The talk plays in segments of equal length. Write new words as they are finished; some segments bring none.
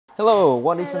Hello,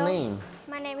 what is your Hello. name?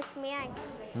 My name is Mỹ Anh.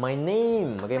 My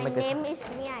name. Okay, My make this. name is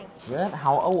Mỹ Anh. Good.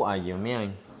 How old are you, Mỹ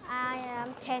Anh? I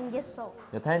am 10 years old.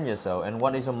 You're 10 years old. And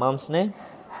what is your mom's name?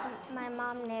 My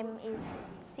mom's name is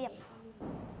Xiêm.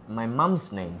 My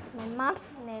mom's name My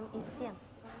mom's name is Xiêm.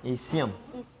 is Xiêm.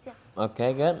 Xiêm.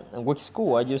 Okay, good. And which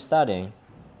school are you studying?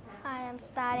 I am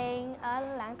studying at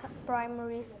Láng Thượng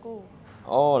Primary School.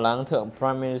 Oh, Láng Thượng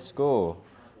Primary School.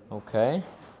 Okay.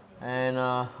 And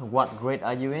what grade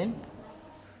are you in?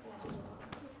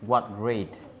 What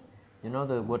grade? You know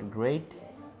the word grade?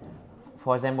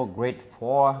 For example, grade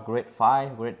 4, grade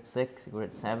 5, grade 6,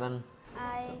 grade 7.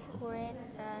 I grade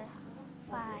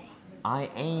 5. I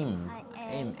am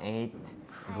 8,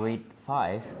 grade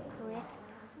 5. Grade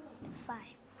 5.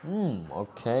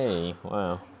 Okay.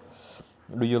 Wow.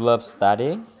 Do you love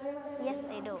studying? Yes,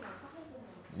 I do.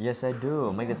 Yes, I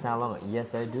do. Make it sound longer.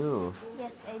 Yes, I do.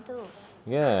 Yes, I do.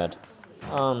 Good.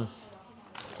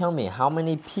 Tell me, how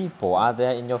many people are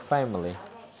there in your family?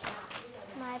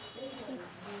 My people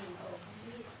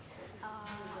is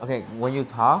Okay, when you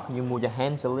talk, you move your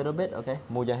hands a little bit. Okay,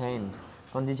 move your hands.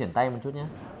 Con di chuyển tay một chút nhé.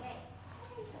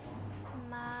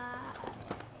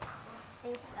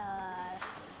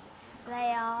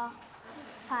 there are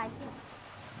 5 people.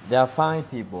 There are 5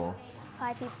 people.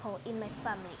 5 people in my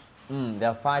family. There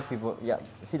are 5 people. Yeah,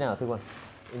 sit down, Thư Quân.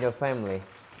 In your family.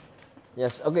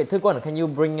 Yes. Okay, Thư Quân, can you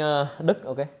bring Đức?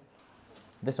 Okay.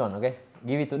 This one. Okay.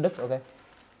 Give it to Đức. Okay.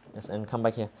 Yes, and come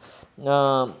back here.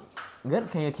 Good.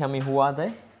 Can you tell me who are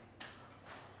they?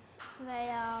 They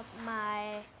are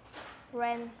my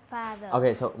grandfather.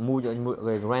 Okay, so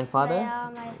okay, grandfather. They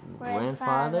are my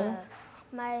grandfather,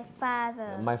 my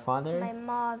father, My father. my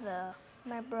mother,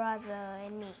 my brother,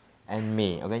 and me. And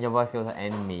me. Okay, your voice goes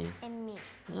and me. And me.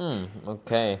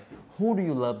 Okay. Who do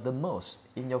you love the most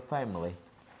in your family?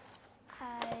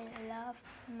 I love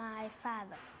my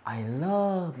father. I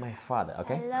love my father.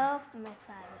 Okay. I love my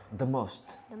father The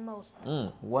most. the most.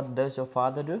 What does your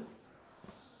father do?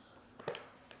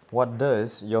 What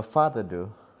does your father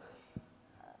do?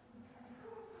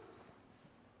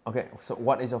 Okay, so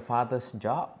what is your father's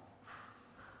job?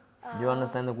 Do you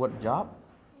understand the word job?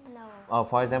 No.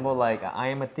 For example, like I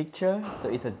am a teacher, so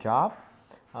it's a job.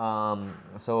 A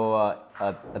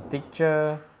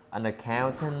teacher, an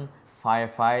accountant,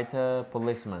 firefighter,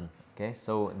 policeman. Okay,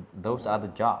 so those are the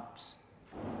jobs.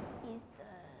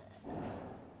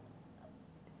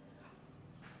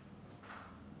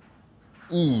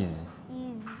 Is.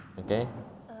 Okay.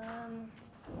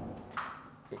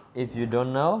 If you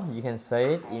don't know, you can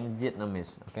say it in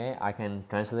Vietnamese. Okay, I can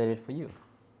translate it for you.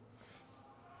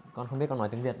 Con không biết con nói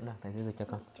tiếng Việt nữa, thầy sẽ dịch cho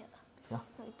con. Yeah.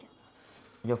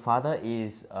 Your father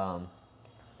is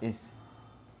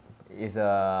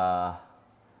a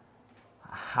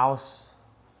house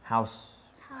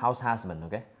husband.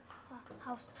 Okay. House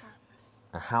husband.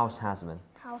 A house husband.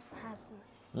 House husband.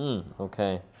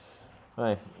 Okay.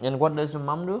 Right. And what does your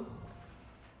mom do?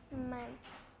 My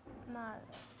mother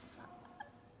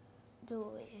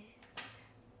is.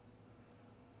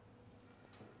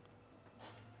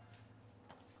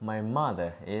 My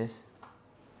mother is.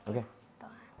 Okay.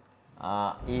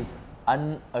 Is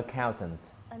an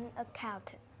accountant. An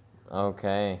accountant.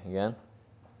 Okay. Again.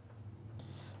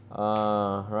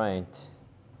 Right.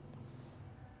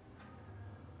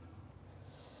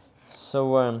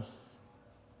 So,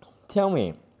 tell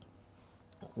me,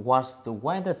 what's the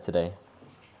weather today?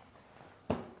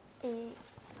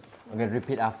 Okay,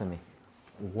 repeat after me.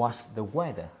 What's the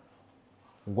weather?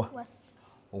 What's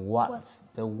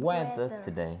the weather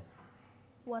today?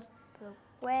 What's the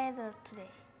weather today?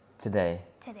 Today.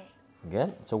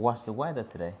 Good. So what's the weather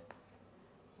today?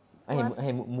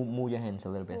 Hey, move your hands a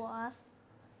little bit. What's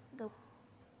the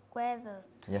weather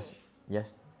today?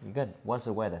 Yes. You good. What's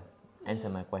the weather? Answer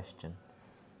my question.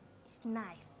 It's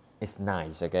nice. It's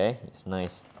nice. Okay. It's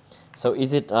nice. So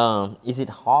is it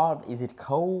hot? Is it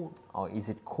cold? Or is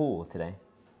it cool today?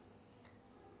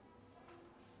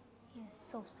 It's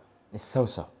so-so. It's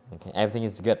so-so. Okay. Everything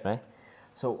is good, right?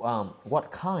 So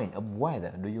what kind of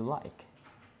weather do you like?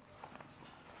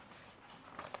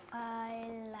 I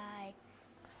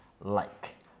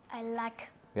like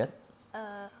Good.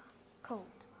 cold.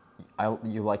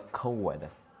 You like cold weather.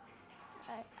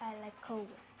 I like cold.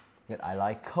 Good. I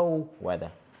like cold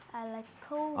weather. I like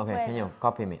cold Okay, weather. can you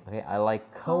copy me? Okay, I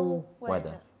like cold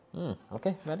weather. weather.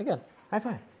 Okay, very good. High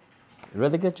five.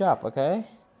 Really good job. Okay.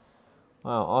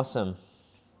 Wow, awesome.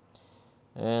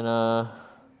 And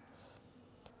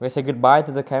we say goodbye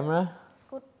to the camera.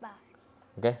 Goodbye.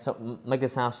 Okay, so make the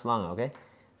sound longer. Okay.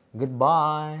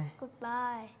 Goodbye.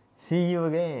 Goodbye. See you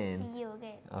again. See you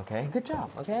again. Okay, good job.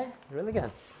 Okay, really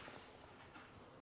good.